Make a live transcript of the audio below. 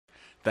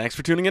Thanks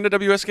for tuning in to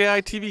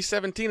WSKI TV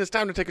 17. It's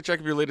time to take a check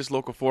of your latest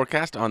local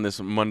forecast on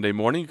this Monday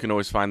morning. You can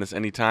always find this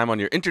anytime on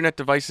your internet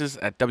devices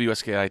at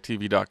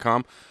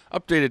WSKITV.com,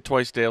 updated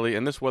twice daily.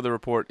 And this weather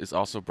report is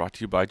also brought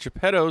to you by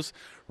Geppetto's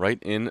right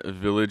in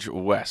Village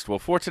West. Well,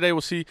 for today,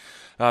 we'll see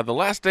the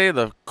last day of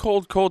the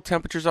cold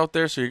temperatures out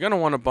there. So you're going to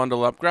want to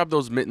bundle up, grab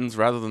those mittens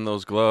rather than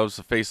those gloves,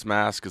 a face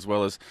mask, as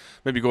well as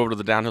maybe go over to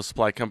the Downhill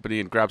Supply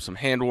Company and grab some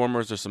hand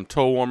warmers or some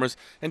toe warmers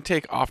and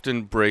take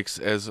often breaks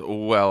as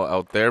well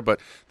out there. But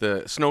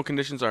the snow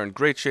conditions are in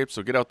great shape,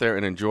 so get out there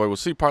and enjoy. We'll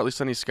see partly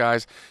sunny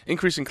skies,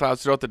 increasing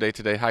clouds throughout the day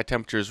today. High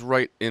temperatures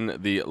right in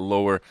the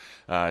lower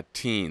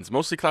teens.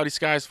 Mostly cloudy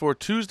skies for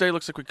Tuesday.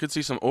 Looks like we could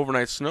see some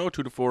overnight snow,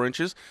 2 to 4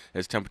 inches,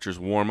 as temperatures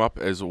warm up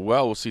as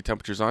well. We'll see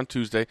temperatures on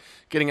Tuesday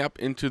getting up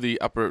into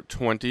the upper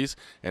 20s,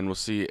 and we'll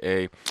see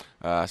a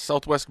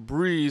southwest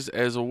breeze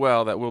as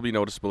well that will be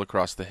noticeable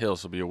across the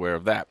hills, so be aware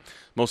of that.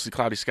 Mostly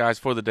cloudy skies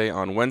for the day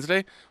on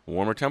Wednesday.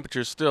 Warmer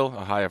temperatures still,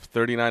 a high of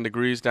 39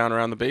 degrees down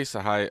around the base,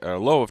 a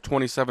low of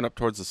 27 up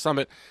towards the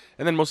summit,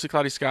 and then mostly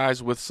cloudy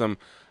skies with some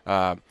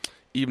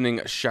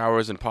evening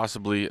showers and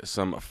possibly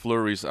some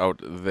flurries out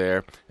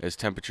there as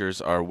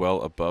temperatures are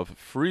well above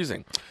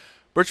freezing.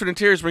 Birchwood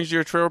Interiors brings you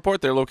your trail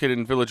report. They're located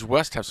in Village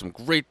West, have some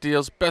great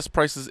deals, best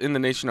prices in the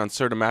nation on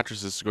Serta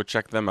mattresses, so go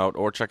check them out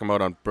or check them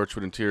out on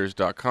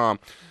birchwoodinteriors.com.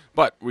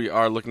 But we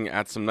are looking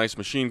at some nice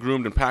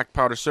machine-groomed and packed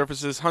powder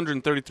surfaces,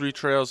 133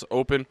 trails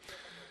open.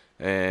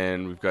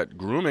 And we've got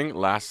grooming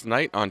last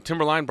night on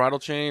Timberline, Bridle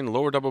Chain,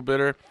 Lower Double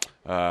Bitter,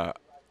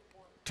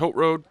 Tote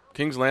Road,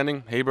 Kings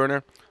Landing,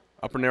 Hayburner,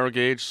 Upper Narrow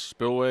Gauge,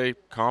 Spillway,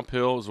 Comp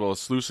Hill, as well as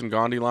Sluice and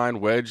Gondy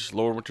Line, Wedge,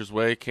 Lower Winters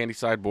Way,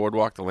 Candyside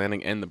Boardwalk, the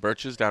Landing, and the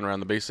Birches down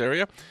around the base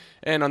area.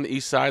 And on the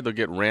east side, they'll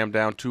get Ram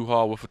Down, Two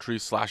Hall, Whiffletree,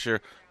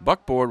 Slasher,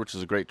 Buckboard, which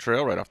is a great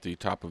trail right off the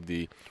top of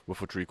the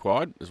Whiffletree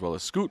Quad, as well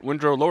as Scoot,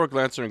 Windrow, Lower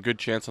Glancer, and Good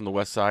Chance on the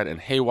west side.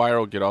 And Haywire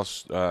will get all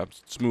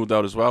smoothed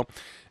out as well.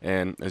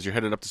 And as you're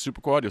headed up to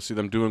Super Quad, you'll see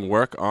them doing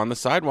work on the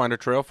Sidewinder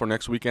Trail for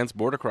next weekend's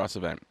Border Cross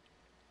event.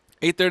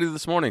 8:30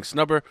 this morning,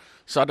 Snubber,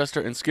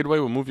 Sawduster, and Skidway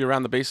will move you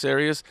around the base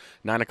areas.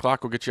 9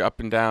 o'clock will get you up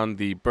and down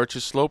the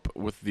Birches Slope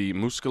with the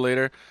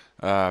Musculator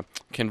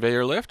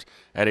conveyor lift.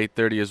 At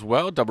 8:30 as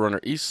well, Double Runner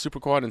East,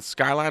 Super Quad, and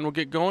Skyline will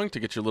get going to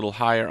get you a little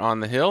higher on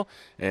the hill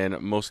and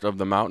most of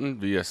the mountain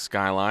via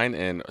Skyline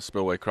and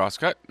Spillway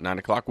Crosscut. 9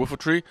 o'clock,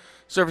 Whiffletree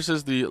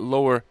services the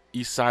lower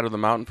east side of the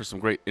mountain for some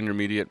great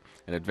intermediate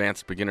and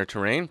advanced beginner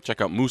terrain. Check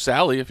out Moose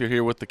Alley if you're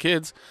here with the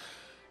kids.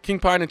 King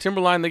Pine and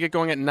Timberline, they get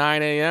going at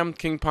 9 a.m.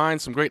 King Pine,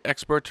 some great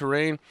expert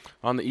terrain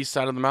on the east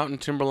side of the mountain.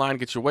 Timberline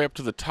gets you way up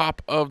to the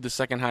top of the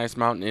second highest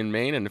mountain in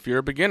Maine. And if you're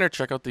a beginner,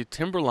 check out the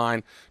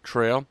Timberline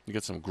Trail. You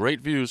get some great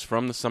views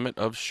from the summit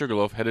of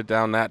Sugarloaf, headed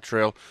down that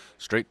trail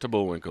straight to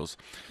Bullwinkles.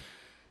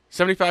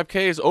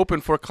 75K is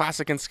open for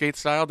classic and skate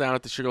style down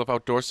at the Sugarloaf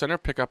Outdoor Center.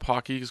 Pickup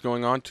hockey is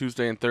going on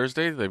Tuesday and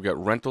Thursday. They've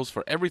got rentals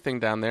for everything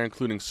down there,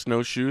 including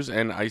snowshoes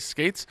and ice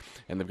skates.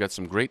 And they've got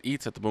some great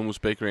eats at the Bull Moose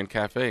Bakery and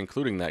Cafe,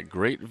 including that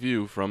great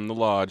view from the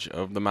lodge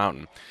of the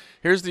mountain.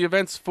 Here's the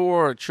events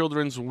for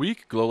Children's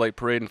Week. Glow Light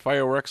Parade and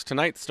Fireworks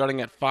tonight,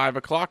 starting at 5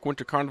 o'clock.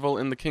 Winter Carnival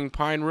in the King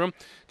Pine Room.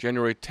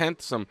 January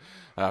 10th, some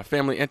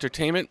family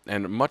entertainment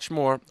and much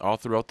more all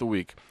throughout the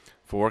week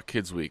for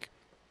Kids Week.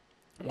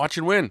 Watch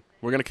and win.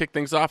 We're going to kick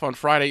things off on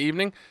Friday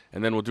evening,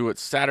 and then we'll do it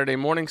Saturday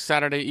morning,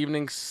 Saturday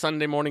evening,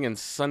 Sunday morning, and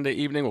Sunday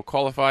evening. We'll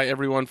qualify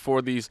everyone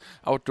for these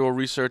Outdoor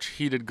Research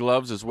heated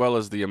gloves, as well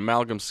as the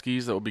amalgam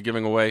skis that we'll be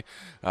giving away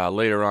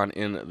later on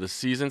in the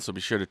season. So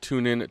be sure to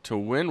tune in to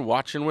win.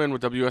 Watch and win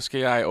with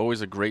WSKI. Always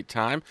a great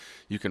time.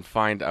 You can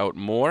find out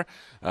more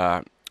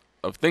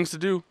of things to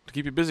do to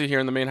keep you busy here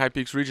in the Maine High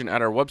Peaks region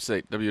at our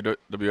website,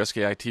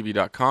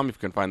 WSKITV.com. You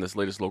can find this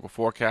latest local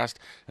forecast,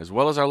 as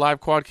well as our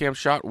live quad cam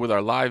shot with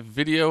our live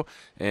video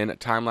and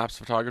time-lapse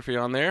photography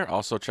on there.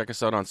 Also, check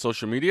us out on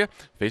social media,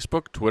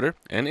 Facebook, Twitter,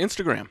 and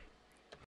Instagram.